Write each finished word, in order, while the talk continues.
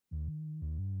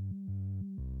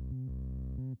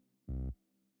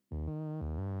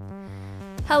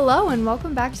Hello and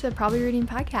welcome back to the Probably Reading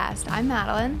Podcast. I'm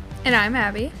Madeline. And I'm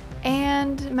Abby.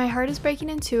 And my heart is breaking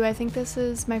in two. I think this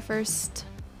is my first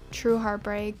true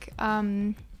heartbreak.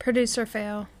 Producer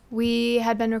fail. We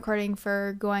had been recording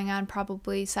for going on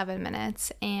probably 7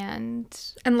 minutes, and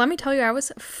let me tell you, I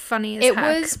was funny as heck.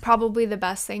 It was probably the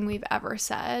best thing we've ever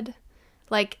said.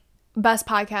 Like, best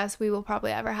podcast we will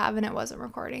probably ever have, and it wasn't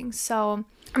recording. So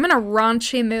I'm in a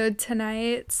raunchy mood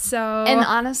tonight, so... And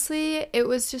honestly, it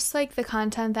was just like the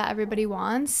content that everybody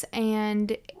wants,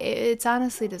 and it's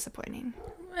honestly disappointing.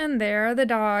 And there are the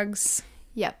dogs.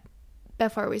 Yep.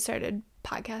 Before we started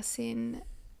podcasting,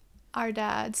 our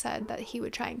dad said that he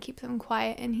would try and keep them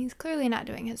quiet, and he's clearly not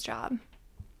doing his job.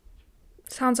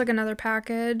 Sounds like another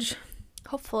package.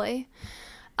 Hopefully.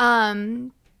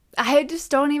 I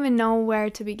just don't even know where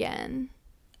to begin.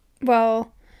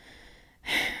 Well,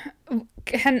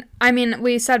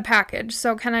 we said package,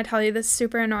 so can I tell you this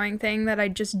super annoying thing that I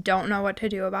just don't know what to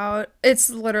do about? It's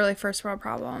literally first world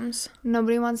problems.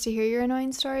 Nobody wants to hear your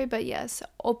annoying story, but yes,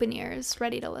 open ears,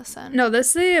 ready to listen. No, this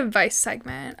is the advice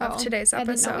segment of today's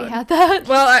episode. I didn't know we had that.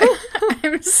 Well,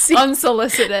 I'm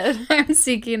unsolicited. I'm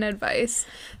seeking advice.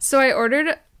 So I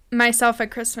ordered myself a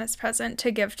Christmas present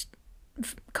to give.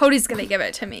 Cody's gonna give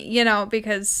it to me,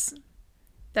 because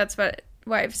that's what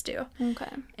wives do.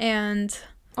 Okay.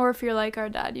 Or if you're like our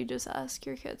dad, you just ask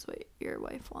your kids what your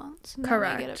wife wants. And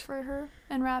correct. Then you get it for her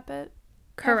and wrap it.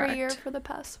 Correct. Every year for the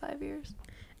past 5 years.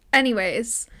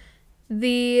 Anyways,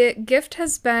 the gift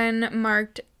has been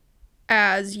marked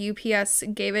as UPS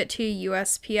gave it to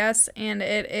USPS, and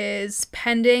it is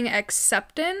pending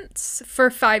acceptance for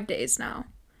 5 days now.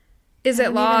 Is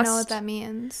it lost? I don't even know what that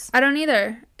means. I don't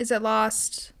either. Is it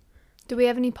lost? Do we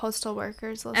have any postal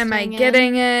workers listening? Am I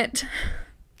getting it?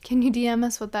 Can you DM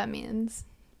us what that means?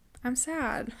 I'm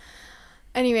sad.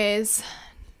 Anyways,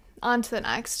 on to the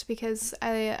next, because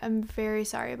I am very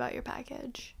sorry about your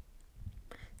package.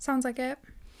 Sounds like it.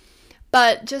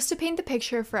 But just to paint the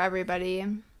picture for everybody,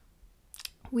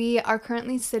 we are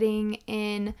currently sitting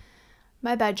in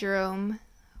my bedroom,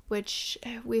 which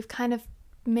we've kind of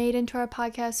made into our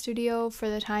podcast studio for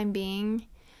the time being.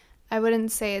 I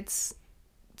wouldn't say it's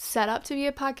set up to be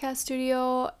a podcast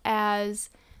studio as...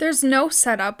 There's no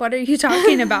setup. What are you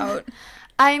talking about?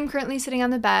 I am currently sitting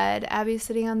on the bed. Abby's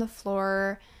sitting on the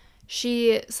floor.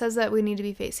 She says that we need to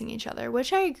be facing each other,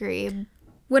 which I agree.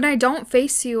 When I don't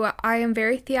face you, I am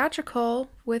very theatrical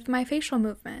with my facial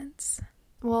movements.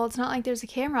 Well, it's not like there's a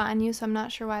camera on you, so I'm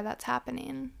not sure why that's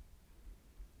happening.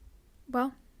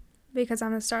 Well, because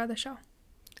I'm the star of the show.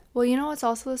 Well, you know what's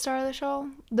also the star of the show?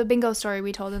 The bingo story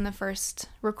we told in the first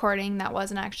recording that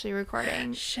wasn't actually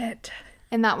recording. Shit.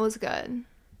 And that was good.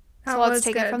 So let's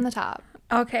take it from the top.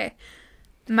 Okay.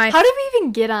 How did we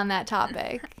even get on that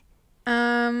topic?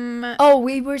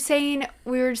 We were saying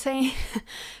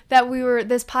that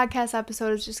this podcast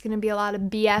episode is just going to be a lot of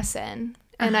BSing.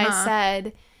 And I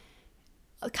said,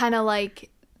 kind of like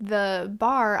the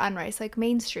bar on Rice Lake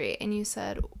Main Street. And you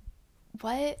said,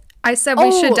 what? I said we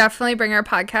should definitely bring our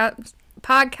podcast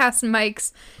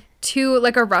mics to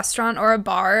like a restaurant or a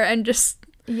bar and just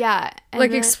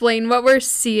explain what we're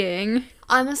seeing.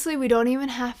 Honestly, we don't even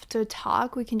have to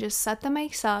talk. We can just set the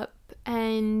mics up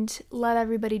and let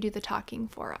everybody do the talking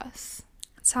for us.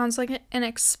 Sounds like an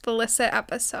explicit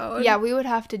episode. Yeah, we would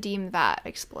have to deem that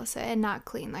explicit and not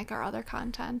clean like our other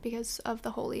content because of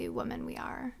the holy women we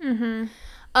are. Mm-hmm.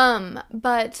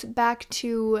 But back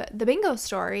to the bingo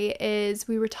story is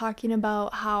we were talking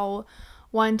about how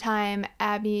one time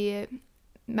Abby,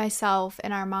 myself,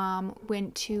 and our mom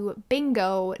went to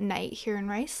bingo night here in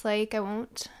Rice Lake. I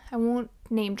won't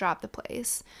name drop the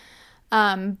place.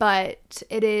 But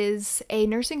it is a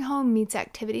nursing home meets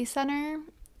activity center.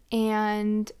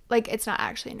 And, like, it's not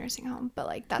actually a nursing home, but,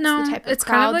 like, that's the type of it's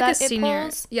crowd kind of like that a senior, it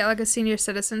pulls. Yeah, like a senior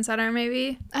citizen center,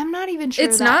 maybe. I'm not even sure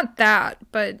it's not that,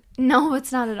 but... No,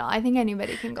 it's not at all. I think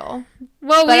anybody can go.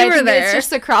 Well, we were there. It's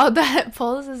just the crowd that it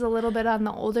pulls is a little bit on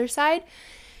the older side.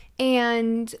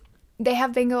 And they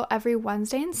have bingo every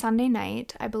Wednesday and Sunday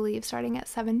night, I believe, starting at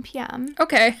 7 p.m.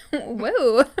 Okay.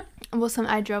 Whoa. Well,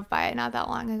 I drove by it not that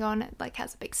long ago, and it, like,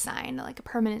 has a big sign, like a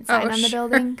permanent sign on the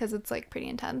building, because it's, like, pretty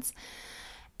intense.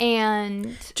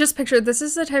 And just picture, this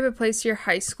is the type of place your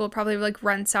high school probably like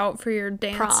rents out for your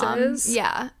dances. Prom.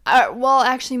 Yeah. Well,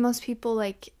 actually, most people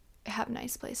like have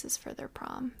nice places for their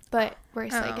prom, but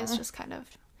Rice Lake is just kind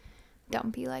of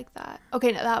dumpy like that.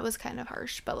 Okay, no, that was kind of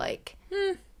harsh, but like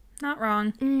not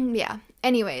wrong. Yeah.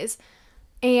 Anyways,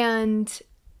 and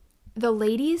the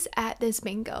ladies at this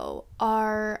bingo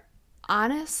are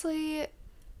honestly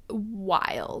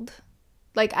wild.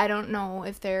 Like, I don't know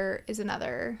if there is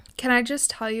another. Can I just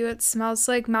tell you, it smells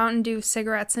like Mountain Dew,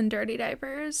 cigarettes, and dirty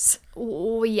diapers.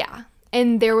 Oh, yeah.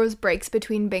 And there was breaks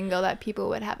between bingo that people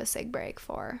would have a cig break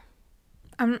for.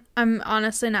 I'm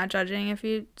honestly not judging if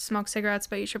you smoke cigarettes,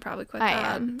 but you should probably quit that.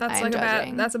 I am. That's I'm like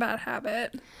judging. that's a bad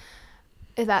habit.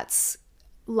 That's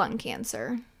lung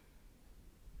cancer.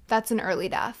 That's an early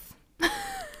death.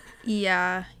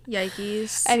 Yeah,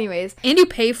 yikes. Anyways. And you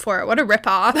pay for it. What a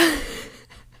ripoff.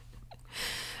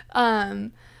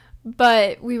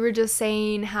 But we were just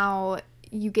saying how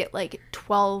you get like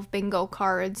 12 bingo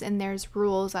cards and there's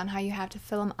rules on how you have to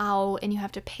fill them out and you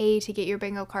have to pay to get your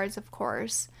bingo cards, of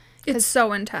course. It's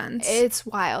so intense. It's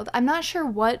wild. I'm not sure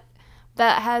what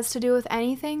that has to do with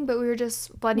anything, but we were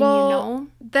just letting you know.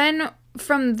 Then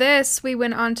from this, we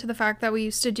went on to the fact that we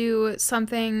used to do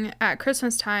something at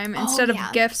Christmas time. Instead of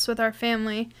gifts with our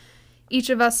family, each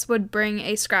of us would bring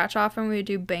a scratch off and we would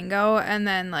do bingo, and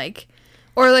then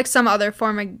or some other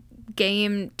form of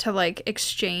game to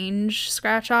exchange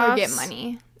scratch offs. Or get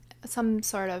money. Some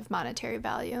sort of monetary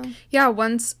value. Yeah,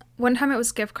 one time it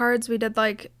was gift cards. We did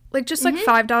just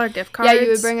 $5 gift cards. Yeah, you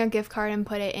would bring a gift card and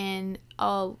put it in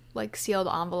a sealed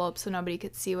envelope so nobody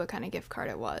could see what kind of gift card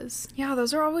it was. Yeah,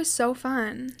 those are always so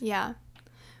fun. Yeah.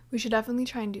 We should definitely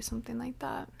try and do something like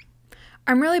that.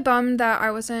 I'm really bummed that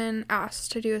I wasn't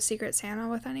asked to do a Secret Santa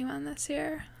with anyone this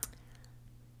year.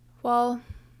 Well,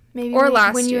 maybe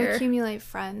when you accumulate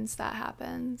friends, that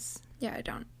happens. Yeah, I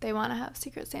don't. They want to have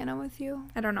Secret Santa with you.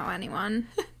 I don't know anyone.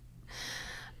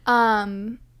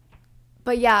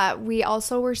 But yeah, we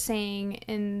also were saying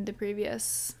in the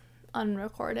previous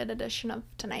unrecorded edition of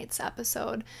tonight's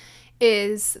episode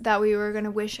is that we were going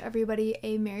to wish everybody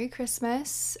a Merry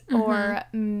Christmas or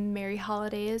Merry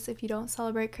Holidays if you don't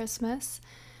celebrate Christmas.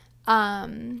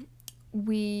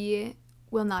 We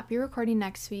will not be recording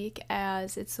next week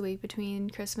as it's the week between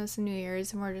Christmas and New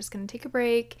Year's and we're just going to take a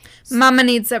break. Mama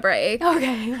needs a break.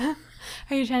 Okay.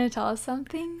 Are you trying to tell us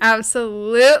something?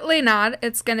 Absolutely not.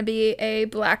 It's going to be a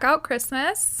blackout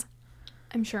Christmas.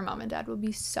 I'm sure Mom and Dad will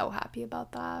be so happy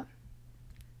about that.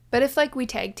 But if we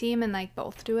tag team and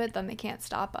both do it, then they can't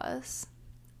stop us.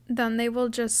 Then they will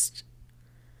just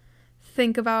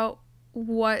think about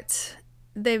what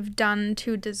they've done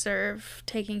to deserve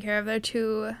taking care of their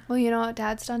two. Well, you know what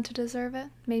Dad's done to deserve it?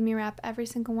 Made me wrap every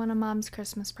single one of Mom's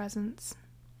Christmas presents.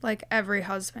 Like every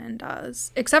husband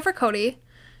does. Except for Cody.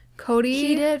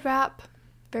 He did wrap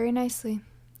very nicely.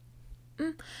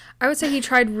 I would say he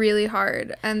tried really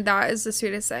hard, and that is the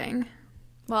sweetest thing.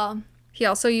 Well, he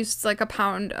also used a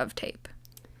pound of tape.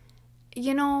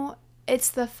 You know, it's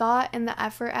the thought and the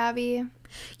effort, Abby.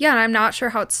 Yeah, and I'm not sure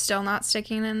how it's still not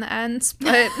sticking in the ends,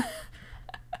 but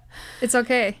it's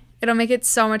okay. It'll make it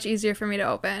so much easier for me to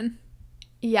open.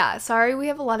 Yeah, sorry we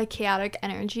have a lot of chaotic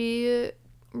energy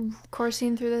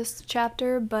coursing through this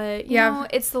chapter, but you know,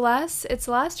 it's the last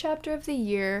chapter of the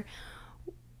year.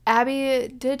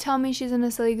 Abby did tell me she's in a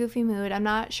silly, goofy mood. I'm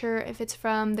not sure if it's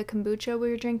from the kombucha we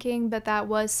were drinking, but that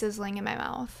was sizzling in my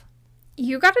mouth.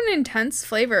 You got an intense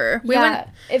flavor.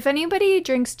 If anybody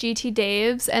drinks GT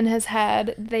Dave's and has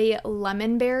had the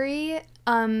lemon berry,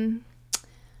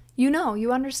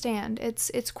 you understand.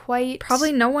 It's quite...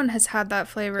 Probably no one has had that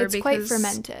flavor because... It's quite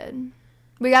fermented.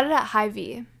 We got it at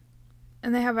Hy-Vee.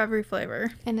 And they have every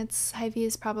flavor. And Hy-Vee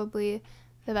is probably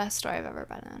the best store I've ever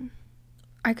been in.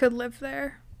 I could live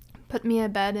there. Put me a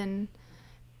bed in...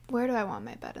 Where do I want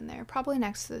my bed in there? Probably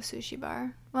next to the sushi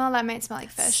bar. Well, that might smell like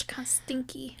fish. It's kind of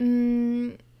stinky.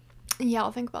 Yeah,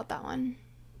 I'll think about that one.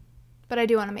 But I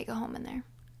do want to make a home in there.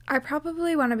 I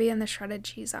probably want to be in the shredded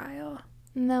cheese aisle.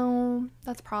 No,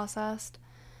 that's processed.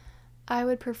 I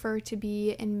would prefer to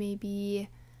be in maybe...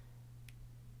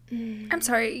 I'm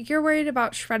sorry, you're worried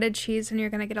about shredded cheese and you're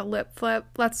going to get a lip flip.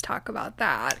 Let's talk about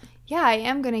that. Yeah, I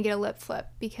am going to get a lip flip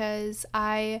because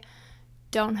I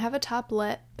don't have a top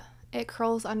lip. It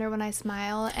curls under when I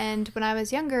smile. And when I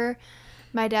was younger,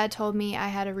 my dad told me I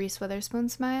had a Reese Witherspoon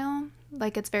smile.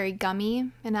 It's very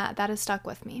gummy, and that has stuck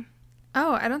with me.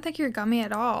 Oh, I don't think you're gummy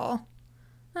at all.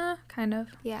 Kind of.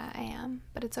 Yeah, I am.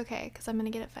 But it's okay because I'm going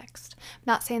to get it fixed. I'm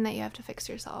not saying that you have to fix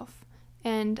yourself.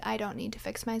 And I don't need to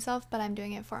fix myself, but I'm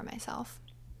doing it for myself.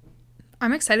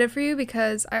 I'm excited for you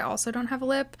because I also don't have a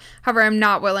lip. However, I'm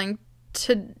not willing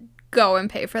to go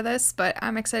and pay for this, but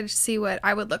I'm excited to see what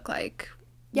I would look like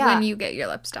when you get your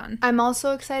lips done. I'm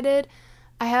also excited.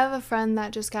 I have a friend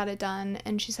that just got it done,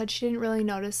 and she said she didn't really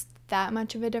notice that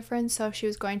much of a difference. So if she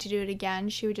was going to do it again,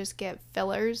 she would just get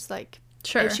fillers.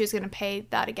 Sure. If she was going to pay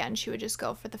that again, she would just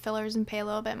go for the fillers and pay a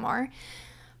little bit more.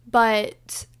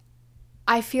 But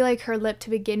I feel like her lip to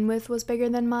begin with was bigger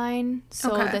than mine,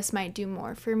 so Okay. this might do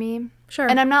more for me. Sure.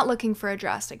 And I'm not looking for a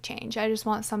drastic change. I just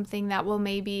want something that will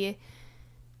maybe,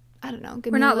 I don't know,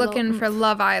 give We're me a not little looking for oomph.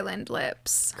 Love Island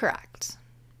lips. Correct.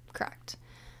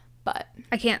 But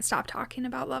I can't stop talking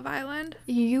about Love Island.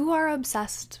 you are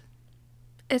obsessed.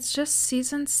 It's just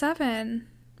season 7,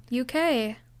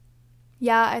 UK.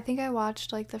 Yeah, I think I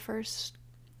watched like the first.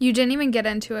 You didn't even get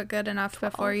into it good enough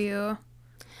 12. before you...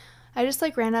 I just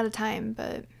like ran out of time,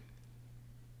 but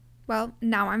Well,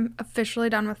 now I'm officially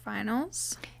done with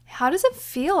finals. how does it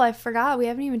feel? I forgot. We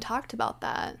haven't even talked about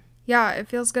that. Yeah, it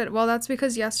feels good. Well, that's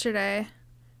because yesterday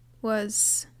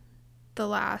was the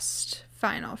last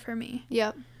final for me.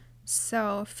 Yep.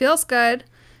 So, feels good.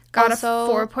 Got Also,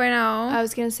 a 4.0. I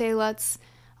was going to say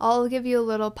I'll give you a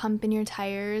little pump in your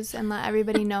tires and let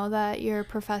everybody know that your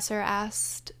professor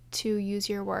asked to use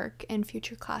your work in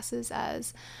future classes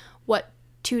as what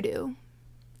to do.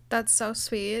 That's so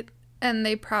sweet. And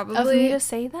they Of me probably... to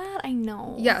say that? I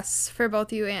know. Yes, for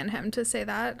both you and him to say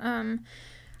that.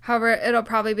 However, it'll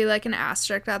probably be like an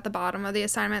asterisk at the bottom of the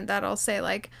assignment that'll say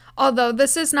like, although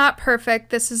this is not perfect,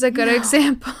 this is a good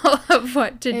example of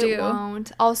what to do. It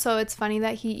won't. Also, it's funny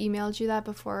that he emailed you that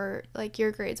before, like,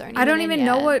 your grades aren't even I don't in even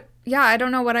know yet. what... Yeah, I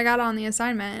don't know what I got on the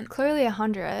assignment. Clearly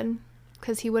 100,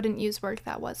 because he wouldn't use work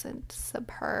that wasn't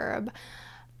superb.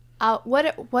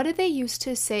 What did they used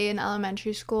to say in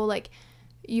elementary school? Like,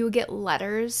 you would get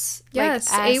letters.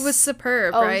 Yes, like A was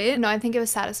superb, oh, right? No, I think it was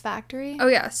satisfactory. Oh,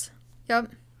 yes. Yep.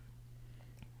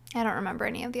 I don't remember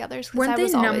any of the others because Weren't I they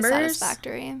was always numbers?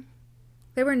 satisfactory.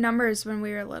 They were numbers when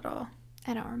we were little.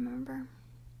 I don't remember.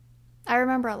 I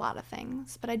remember a lot of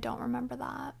things, but I don't remember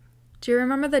that. Do you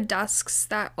remember the desks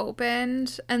that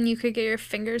opened and you could get your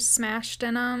fingers smashed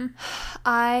in them?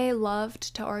 I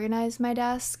loved to organize my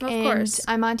desk. Of and course.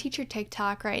 I'm on teacher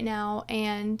TikTok right now,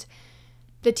 and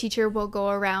the teacher will go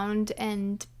around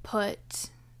and put,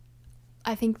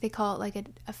 I think they call it like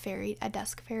a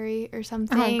desk fairy or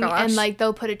something. gosh. And like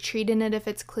they'll put a treat in it if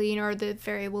it's clean, or the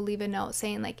fairy will leave a note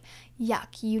saying like,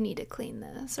 yuck, you need to clean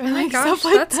this. Or Oh my like gosh, stuff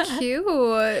like that's that.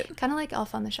 cute. Kind of like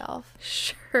Elf on the Shelf.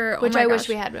 Sure. Which oh my I wish gosh.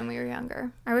 we had when we were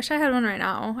younger. I wish I had one right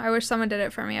now. I wish someone did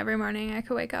it for me every morning. I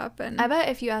could wake up and... I bet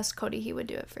if you asked Cody, he would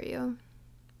do it for you.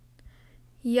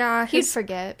 Yeah, He'd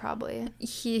forget, probably.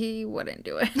 he wouldn't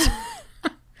do it.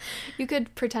 You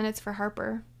could pretend it's for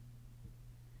Harper.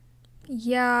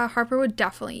 Yeah, Harper would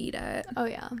definitely eat it. Oh,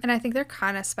 yeah. And I think they're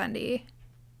kind of spendy.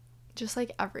 Just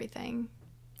like everything.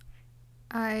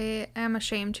 I am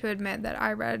ashamed to admit that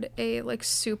I read a like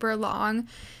super long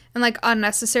and like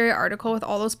unnecessary article with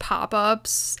all those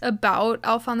pop-ups about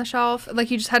Elf on the Shelf. Like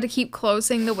you just had to keep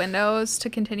closing the windows to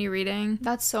continue reading.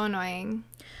 That's so annoying.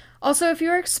 Also, if you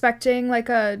were expecting like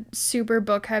a super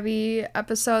book heavy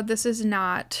episode, this is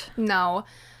not No.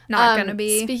 gonna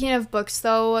be. Speaking of books,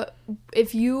 though,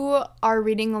 if you are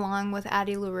reading along with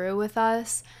Addie LaRue with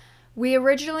us, we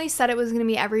originally said it was going to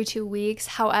be every 2 weeks.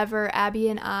 However, Abby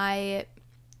and I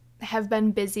have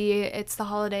been busy. It's the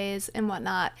holidays and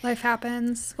whatnot. Life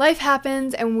happens. Life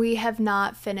happens, and we have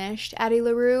not finished Addie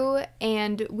LaRue,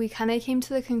 and we kind of came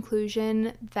to the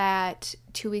conclusion that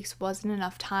 2 weeks wasn't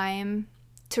enough time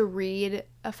to read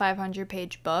a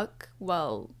 500-page book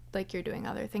while, like, you're doing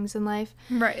other things in life.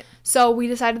 Right. So we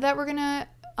decided that we're going to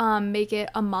make it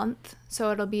a month.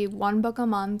 So it'll be one book a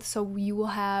month. So you will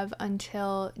have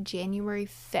until January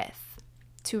 5th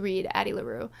to read Addie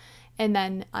LaRue. And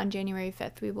then on January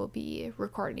 5th, we will be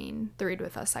recording the Read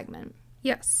With Us segment.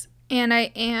 Yes. And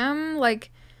I am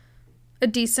like a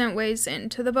decent ways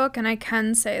into the book, and I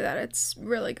can say that it's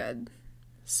really good.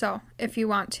 So if you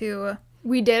want to...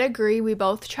 We did agree. We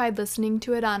both tried listening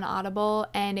to it on Audible,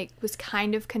 and it was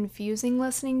kind of confusing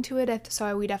listening to it.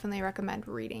 So we definitely recommend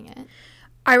reading it.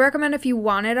 I recommend if you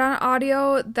want it on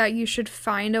audio that you should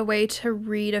find a way to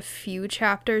read a few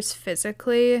chapters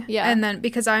physically. Yeah. And then,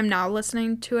 because I'm now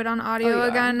listening to it on audio Oh, yeah.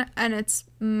 again, and it's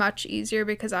much easier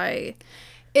because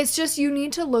It's just you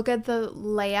need to look at the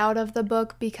layout of the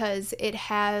book because it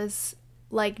has,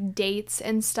 like, dates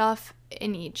and stuff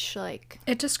in each, like...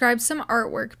 It describes some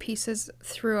artwork pieces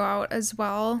throughout as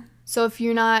well. So if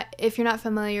you're not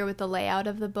familiar with the layout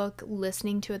of the book,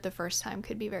 listening to it the first time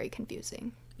could be very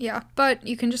confusing. Yeah, but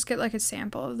you can just get like a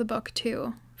sample of the book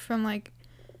too from like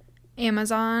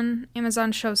Amazon.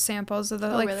 Amazon shows samples of the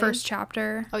Really? first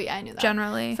chapter. Oh yeah, I knew that.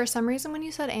 Generally. For some reason when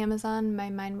you said Amazon,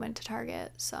 my mind went to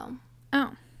Target, so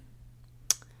Oh.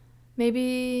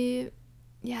 maybe,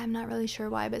 yeah, I'm not really sure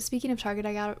why, but speaking of Target,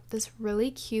 I got this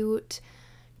really cute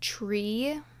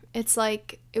tree. It's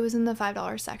like, it was in the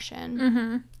 $5 section.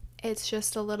 Mm-hmm. It's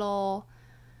just a little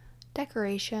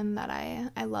decoration that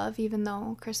I love, even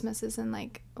though Christmas is in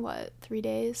like, what, 3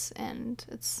 days, and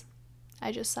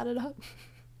I just set it up.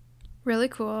 Really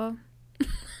cool.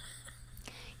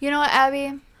 You know what,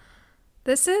 Abby?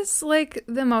 This is like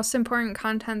the most important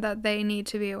content that they need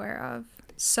to be aware of.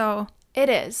 So It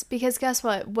is, because guess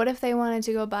what? What if they wanted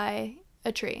to go buy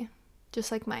a tree,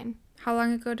 just like mine? how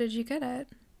long ago did you get it?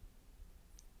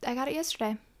 I got it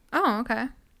yesterday. Oh, okay.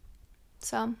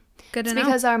 So Good to it's know.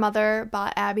 because our mother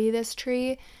bought Abby this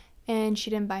tree, and she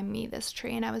didn't buy me this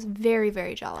tree, and I was very,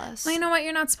 very jealous. Well, you know what?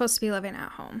 You're not supposed to be living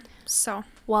at home. So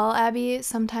Well, Abby,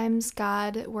 sometimes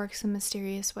God works in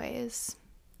mysterious ways.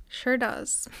 sure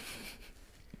does.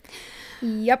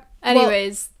 Yep.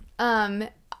 Anyways,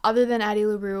 other than Addie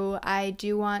LaRue, I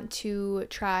do want to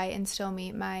try and still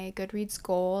meet my Goodreads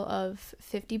goal of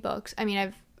 50 books. I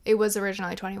mean, it was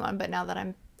originally 21, but now that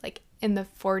I'm like in the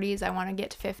 40s, I want to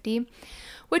get to 50,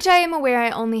 which I am aware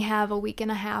I only have a week and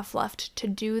a half left to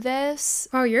do this.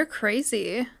 Oh, you're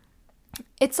crazy.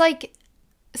 It's like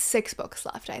 6 books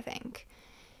left, I think.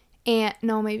 And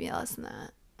no, maybe less than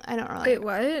that. I don't really. Wait,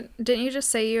 what? Didn't you just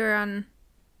say you were on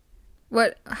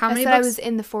what? How many I said books? I was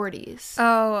in the 40s.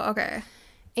 Oh, okay.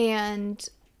 And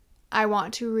I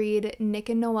want to read Nick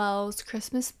and Noelle's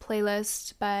Christmas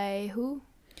playlist by who?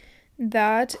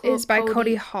 That is by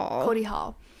Cody Hall. Cody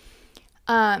Hall.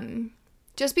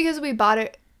 Just because we bought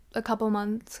it a couple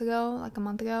months ago, like a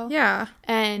month ago. Yeah.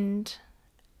 And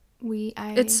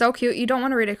it's so cute. You don't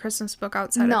want to read a Christmas book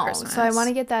outside of Christmas. So I want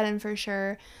to get that in for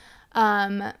sure.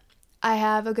 I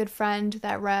have a good friend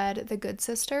that read The Good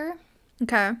Sister.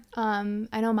 Okay.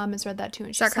 I know Mom has read that too,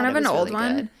 and she Is that kind of an old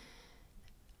one? Good.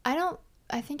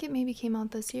 I think it maybe came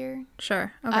out this year.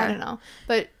 Sure. Okay. I don't know.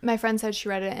 But my friend said she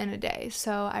read it in a day,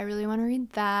 so I really want to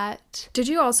read that. Did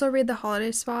you also read The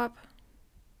Holiday Swap?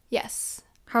 Yes.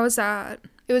 How was that?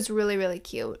 It was really, really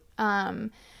cute.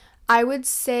 I would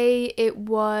say it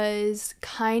was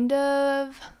kind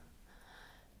of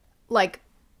like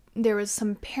there was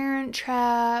some Parent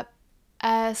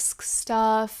Trap-esque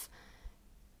stuff.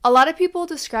 A lot of people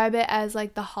describe it as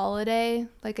like The Holiday,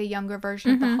 like a younger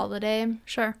version of The Holiday.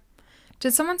 Sure.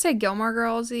 Did someone say Gilmore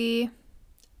Girls-y?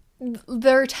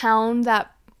 Their town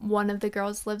that one of the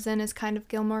girls lives in is kind of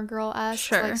Gilmore Girl-esque,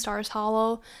 Sure. like Stars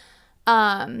Hollow.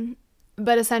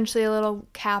 But essentially a little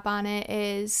cap on it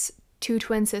is 2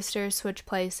 twin sisters switch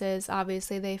places.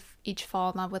 Obviously, they each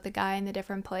fall in love with a guy in a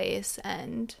different place,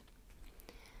 and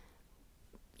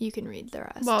you can read the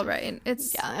rest. Well, right.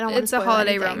 It's I don't want it's to a spoil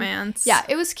holiday anything. romance. Yeah,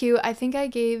 it was cute. I think I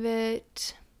gave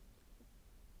it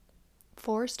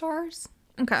 4 stars.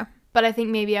 Okay. But I think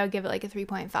maybe I would give it like a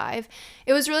 3.5.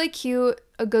 It was really cute.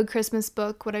 A good Christmas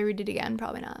book. Would I read it again?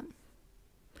 Probably not.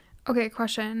 Okay,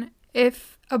 question.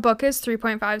 If a book is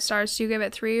 3.5 stars, do you give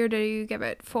it 3 or do you give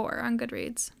it 4 on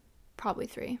Goodreads? Probably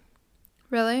 3.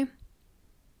 Really?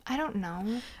 I don't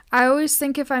know. I always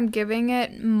think if I'm giving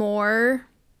it more,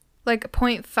 like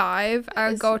 0.5, I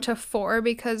would go to 4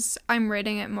 because I'm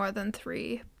rating it more than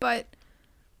 3. But,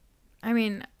 I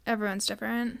mean, everyone's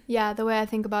different. Yeah, the way I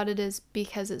think about it is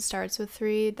because it starts with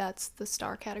 3, that's the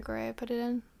star category I put it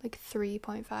in. Like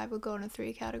 3.5 would go in a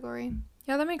 3 category.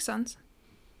 Yeah, that makes sense.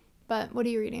 But what are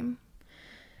you reading?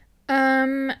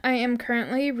 I am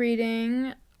currently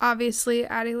reading, obviously,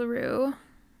 Addie LaRue.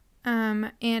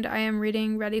 And I am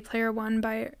reading Ready Player One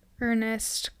by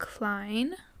Ernest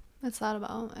Cline. What's that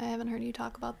about? I haven't heard you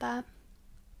talk about that.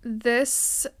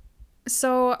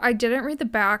 So I didn't read the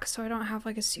back, so I don't have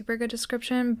like a super good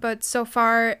description, but so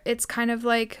far it's kind of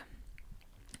like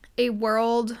a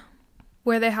world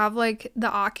where they have like the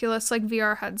Oculus like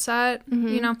VR headset,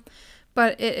 you know,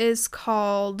 but it is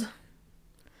called,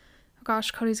 oh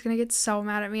gosh, Cody's gonna get so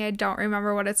mad at me. I don't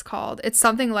remember what it's called. It's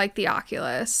something like the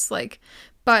Oculus, like,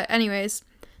 but anyways,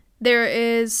 there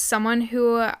is someone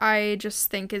who I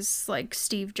just think is like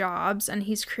Steve Jobs, and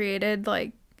he's created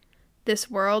like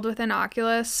this world within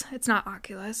Oculus. It's not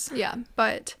Oculus. Yeah.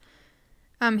 But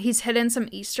he's hidden some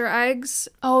Easter eggs.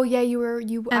 Oh, yeah,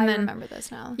 I remember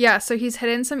this now. Yeah, so he's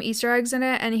hidden some Easter eggs in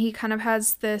it, and he kind of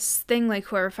has this thing, like,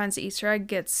 whoever finds the Easter egg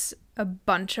gets a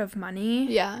bunch of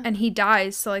money. Yeah. And he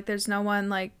dies, so, like, there's no one,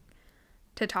 like,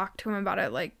 to talk to him about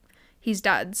it. Like, he's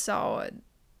dead, so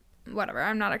whatever.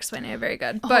 I'm not explaining it very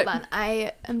good. But hold on.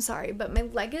 I am sorry, but my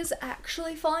leg is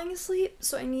actually falling asleep,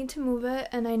 so I need to move it,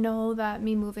 and I know that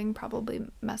me moving probably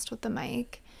messed with the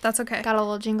mic. That's okay. Got a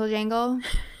little jingle jangle.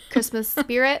 Christmas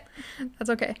spirit. That's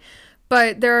okay.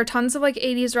 But there are tons of like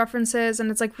 80s references, and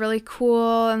it's like really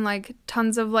cool, and like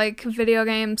tons of like video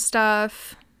game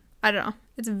stuff. I don't know.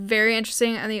 It's very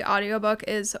interesting, and the audiobook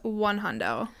is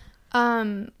 $100.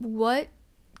 What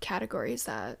category is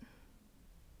that?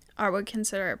 I would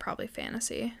consider it probably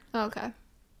fantasy. Okay.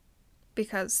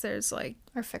 Because there's like...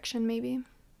 Or fiction, maybe.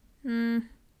 I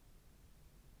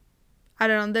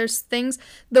don't know. There's things...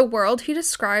 The world he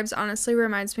describes honestly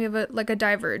reminds me of a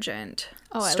Divergent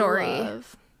story. I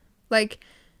love. Like,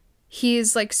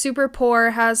 he's, like, super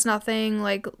poor, has nothing,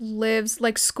 like, lives...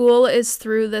 Like, school is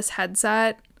through this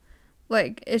headset.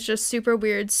 Like, it's just super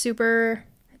weird, super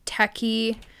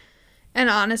techie. And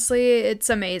honestly, it's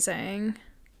amazing.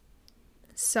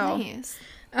 So, nice.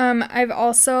 I've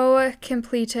also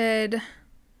completed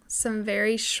some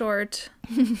very short,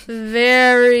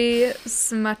 very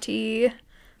smutty.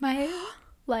 My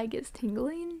leg is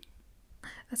tingling.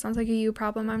 That sounds like a you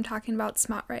problem. I'm talking about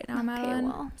smut right now, Madeline.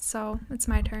 Well. So it's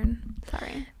my turn.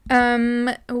 Sorry.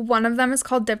 One of them is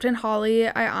called Dipped in Holly.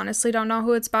 I honestly don't know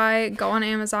who it's by. Go on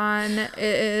Amazon. It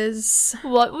is...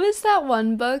 What was that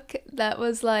one book that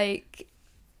was like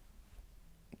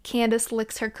Candace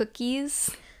licks her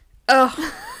cookies?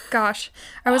 Oh, gosh.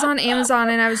 I was on Amazon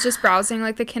and I was just browsing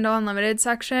like the Kindle Unlimited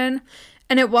section.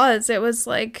 And it was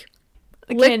like...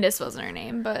 Candace wasn't her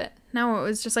name, but... No, it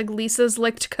was just like Lisa's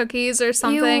Licked Cookies or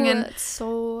something. Ew, And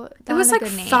it was like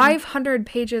 500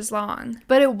 pages long.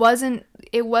 But it wasn't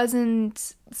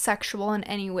sexual in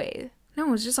any way. No,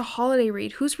 it was just a holiday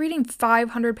read. Who's reading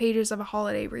 500 pages of a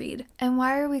holiday read? And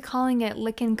why are we calling it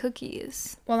Lickin'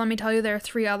 Cookies? Well, let me tell you, there are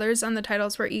 3 others, and the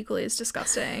titles were equally as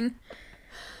disgusting.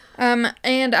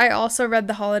 And I also read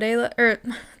the holiday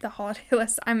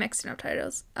list. I'm mixing up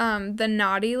titles. The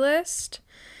naughty list,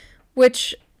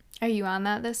 which... Are you on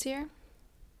that this year?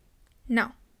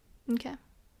 No. Okay.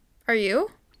 Are you?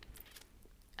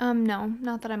 No,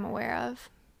 not that I'm aware of.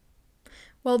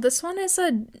 Well, this one is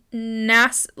a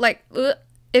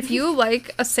if you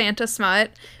like a Santa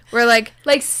smut, where like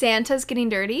Santa's getting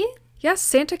dirty? Yes,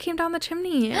 Santa came down the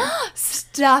chimney.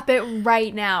 Stop it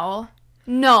right now.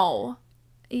 No.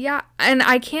 Yeah, and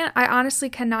I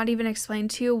honestly cannot even explain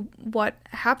to you what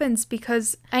happens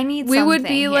because I need we something would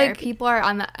be here. like People are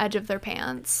on the edge of their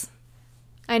pants.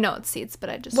 I know it's seats, but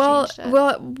I just changed it.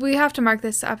 Well, we have to mark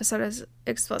this episode as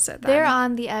explicit then. They're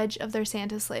on the edge of their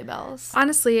Santa sleigh bells.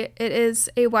 Honestly, it is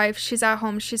a wife. She's at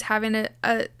home. She's having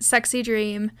a sexy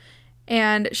dream,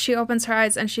 and she opens her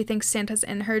eyes and she thinks Santa's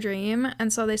in her dream,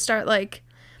 and so they start like,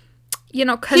 you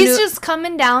know, he's just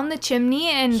coming down the chimney,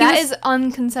 and that is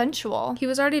unconsensual. He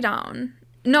was already down.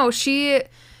 No, she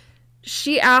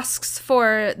asks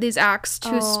for these acts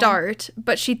to start,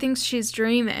 but she thinks she's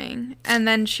dreaming, and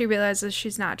then she realizes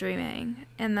she's not dreaming,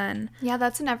 and then... Yeah,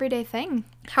 that's an everyday thing.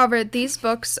 However, these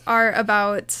books are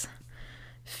about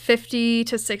 50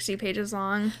 to 60 pages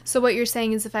long. So what you're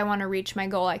saying is if I want to reach my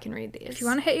goal, I can read these. If you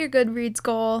want to hit your Goodreads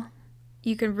goal,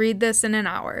 you can read this in an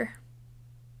hour.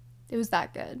 It was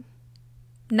that good.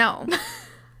 No.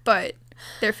 But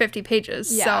they're 50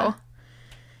 pages, yeah. So...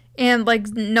 And, like,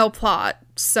 no plot,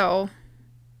 so...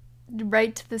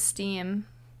 Right to the steam.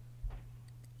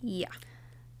 Yeah.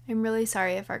 I'm really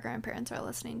sorry if our grandparents are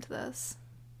listening to this.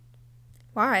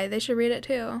 Why? They should read it,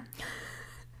 too.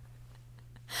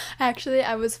 Actually,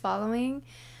 I was following...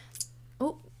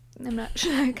 Oh, I'm not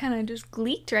sure. I kind of just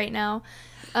gleeked right now.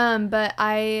 But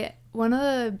one of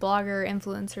the blogger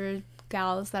influencer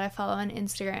gals that I follow on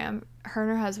Instagram, her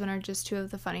and her husband are just 2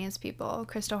 of the funniest people.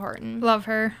 Krista Horton. Love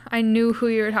her. I knew who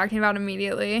you were talking about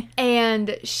immediately.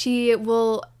 And she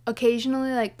will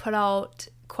occasionally like put out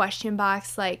question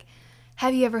box like,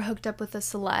 have you ever hooked up with a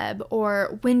celeb?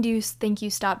 Or when do you think you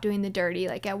stop doing the dirty?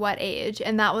 Like at what age?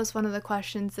 And that was one of the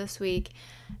questions this week.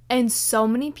 And so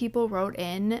many people wrote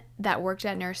in that worked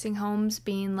at nursing homes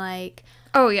being like,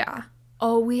 oh yeah,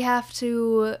 oh, we have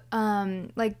to,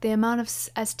 like, the amount of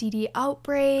STD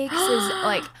outbreaks is,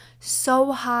 like,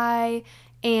 so high,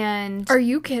 and... Are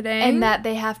you kidding? And that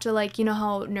they have to, like, you know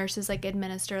how nurses, like,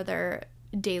 administer their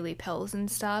daily pills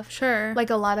and stuff? Sure. Like,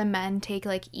 a lot of men take,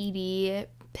 like, ED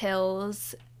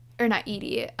pills, or not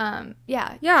ED,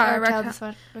 yeah. Yeah, erectile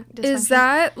dysfunction. Is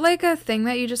that, like, a thing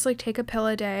that you just, like, take a pill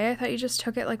a day? I thought you just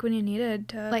took it, like, when you needed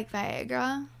to... Like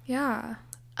Viagra? Yeah.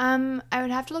 I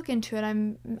would have to look into it.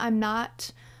 I'm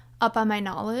not up on my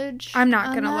knowledge. I'm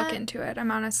not gonna look into it. I'm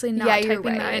honestly not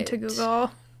typing that into Google.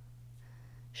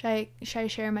 Should I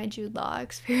share my Jude Law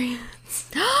experience?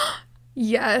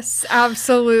 Yes,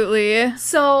 absolutely.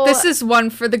 So this is one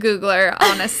for the Googler,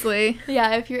 honestly.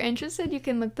 Yeah, if you're interested, you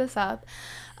can look this up.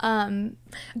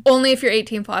 Only if you're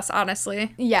 18 plus,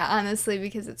 honestly. Yeah, honestly,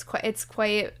 because it's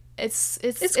graphic. It's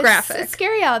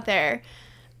scary out there.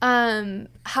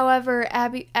 However,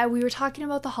 Abby, we were talking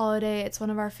about The Holiday. It's one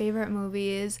of our favorite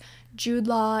movies. Jude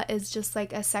Law is just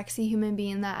like a sexy human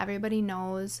being that everybody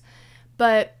knows.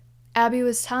 But Abby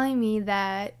was telling me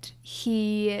that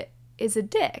he is a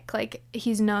dick. Like,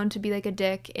 he's known to be like a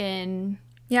dick in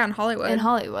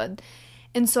Hollywood.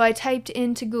 And so I typed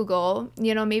into Google,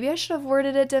 maybe I should have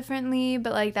worded it differently,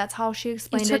 but like that's how she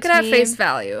explained it to me. You took it at face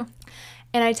value.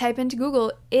 And I type into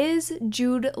Google, is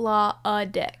Jude Law a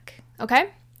dick?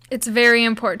 Okay? It's very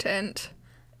important.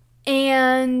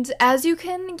 And as you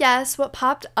can guess what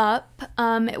popped up,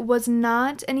 it was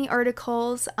not any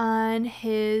articles on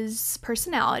his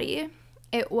personality.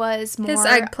 It was more his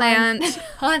eggplant.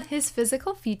 on his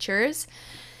physical features.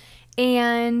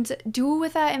 And do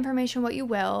with that information what you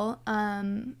will.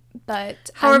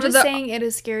 But however, I'm just saying it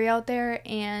is scary out there,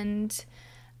 and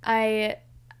I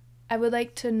would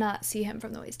like to not see him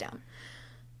from the waist down.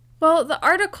 Well, the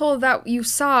article that you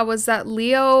saw was that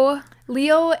Leo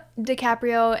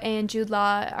DiCaprio and Jude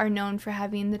Law are known for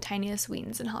having the tiniest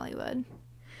wings in Hollywood.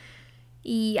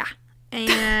 Yeah.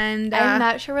 And I'm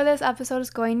not sure where this episode is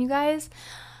going, you guys.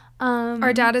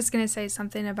 Our dad is going to say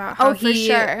something about how he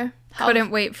sure.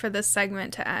 couldn't wait for this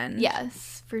segment to end.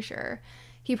 Yes, for sure.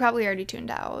 He probably already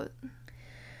tuned out.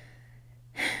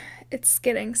 It's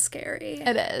getting scary.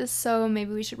 It is. So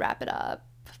maybe we should wrap it up.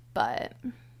 But...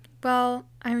 well,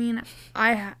 I mean,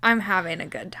 I'm having a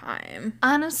good time.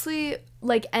 Honestly,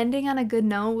 like, ending on a good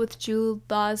note with Jude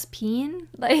Law's peen,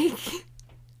 like,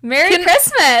 Merry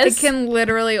Christmas! It can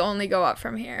literally only go up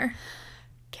from here.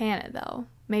 Can it, though?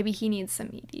 Maybe he needs some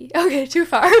meaty. Okay, too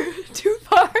far. Too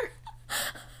far.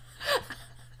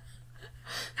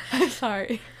 I'm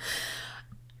sorry.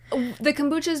 The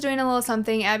kombucha is doing a little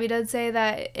something. Abby did say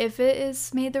that if it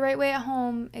is made the right way at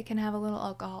home, it can have a little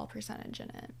alcohol percentage in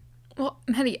it. Well,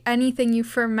 Maddie, anything you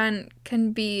ferment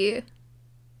can get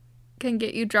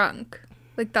you drunk.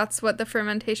 Like, that's what the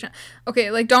fermentation...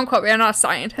 Okay, like, don't quote me. I'm not a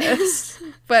scientist.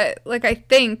 But, like, I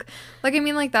think... like, I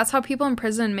mean, like, that's how people in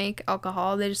prison make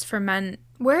alcohol. They just ferment...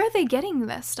 Where are they getting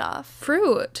this stuff?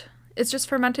 Fruit. It's just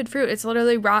fermented fruit. It's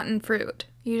literally rotten fruit.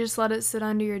 You just let it sit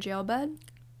under your jail bed?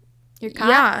 Your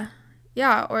cot?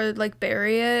 Yeah, or, like,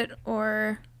 bury it,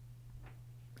 or...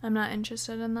 I'm not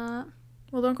interested in that.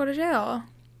 Well, don't go to jail.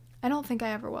 I don't think I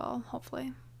ever will,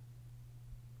 hopefully.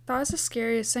 That was the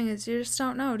scariest thing, is you just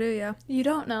don't know, do you? You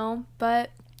don't know, but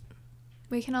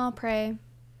we can all pray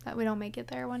that we don't make it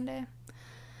there one day.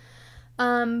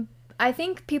 I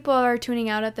think people are tuning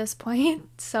out at this point,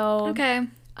 so... okay.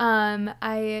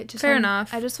 Fair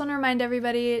enough. I just want to remind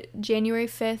everybody, January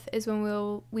 5th is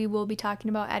when we will be talking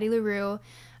about Addie LaRue.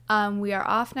 We are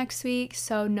off next week,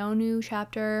 so no new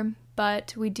chapter,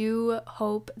 but we do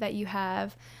hope that you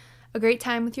have a great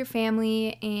time with your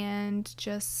family and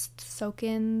just soak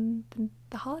in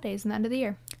the holidays and the end of the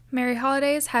year. Merry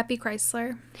holidays. Happy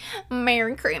Chrysler.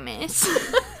 Merry Christmas.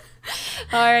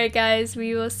 All right, guys.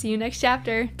 We will see you next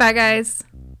chapter. Bye, guys.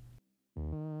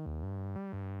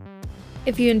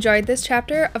 If you enjoyed this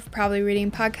chapter of Probably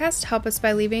Reading Podcast, help us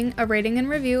by leaving a rating and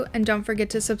review, and don't forget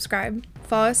to subscribe.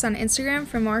 Follow us on Instagram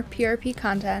for more PRP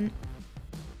content.